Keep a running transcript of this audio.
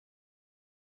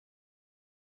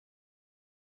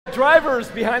Drivers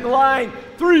behind the line.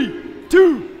 3,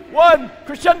 2, 1,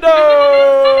 crescendo!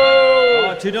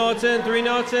 2 notes in, 3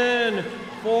 notes in,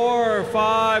 4,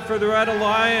 5 for the Red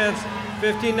Alliance.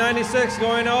 1596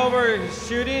 going over,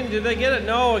 shooting. Did they get it?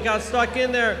 No, it got stuck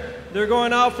in there. They're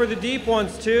going out for the deep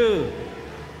ones too.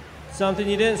 Something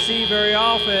you didn't see very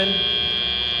often.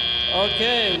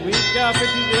 Okay, we've got 50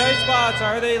 the ice spots.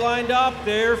 Are they lined up?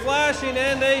 They're flashing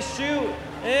and they shoot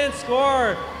and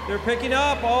score. They're picking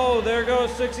up. Oh, there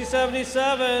goes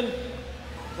 6077.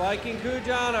 Viking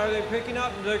Kujan, are they picking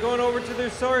up? They're going over to their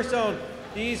source zone.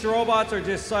 These robots are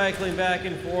just cycling back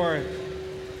and forth.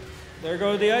 There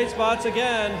go the ice spots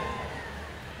again.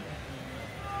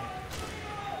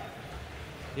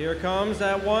 Here comes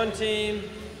that one team.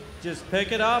 Just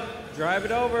pick it up, drive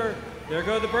it over. There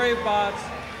go the Brave bots.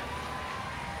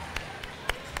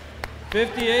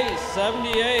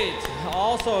 58-78,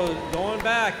 also going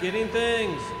back, getting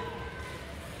things.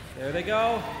 There they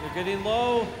go, they're getting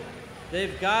low.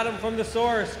 They've got them from the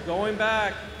source, going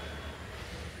back.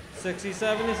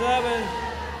 60-77,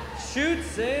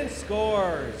 shoots and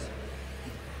scores.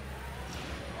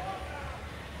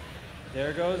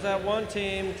 There goes that one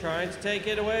team trying to take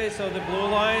it away so the Blue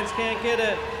Alliance can't get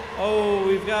it. Oh,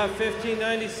 we've got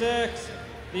 1596.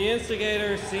 The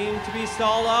instigators seem to be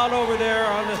stalled out over there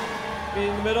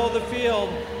in the middle of the field.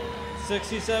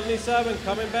 60-77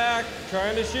 coming back,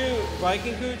 trying to shoot.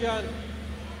 Viking Kujan.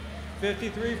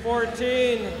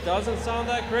 53-14. Doesn't sound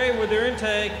that great with their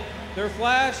intake. They're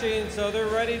flashing, so they're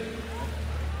ready.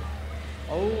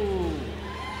 Oh.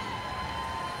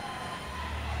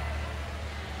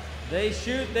 They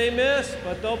shoot, they miss,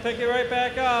 but they'll pick it right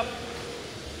back up.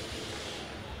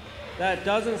 That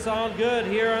doesn't sound good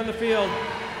here on the field.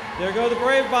 There go the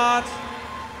Brave bots,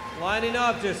 lining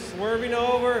up, just swerving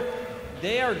over.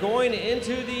 They are going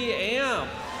into the amp.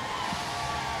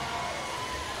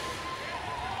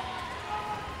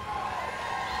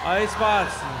 Ice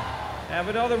bots have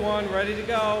another one ready to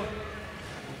go.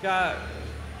 We've got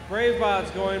Brave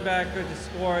bots going back to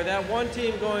score. That one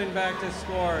team going back to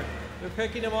score. They're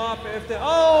picking them up.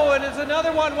 Oh, and it's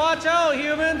another one. Watch out,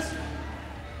 humans.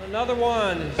 Another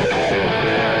one.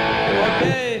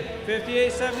 Okay,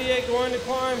 58-78 going to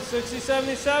climb.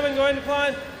 60-77 going to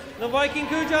climb. The Viking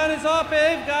Kujan is up.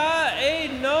 They've got a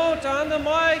note on the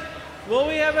mic. Will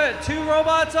we have 2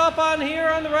 robots up on here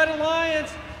on the Red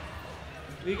Alliance?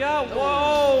 We got,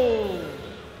 whoa.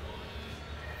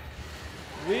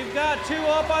 We've got 2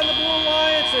 up on the Blue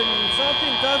Alliance and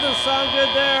something doesn't sound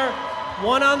good there.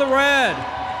 1 on the red.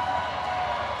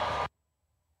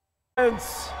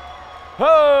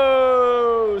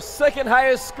 Oh, second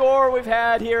highest score we've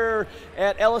had here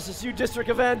at LSSU district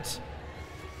event.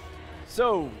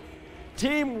 So,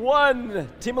 Team 1,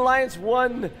 Team Alliance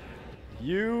 1,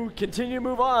 you continue to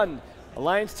move on.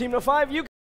 Alliance Team 05, you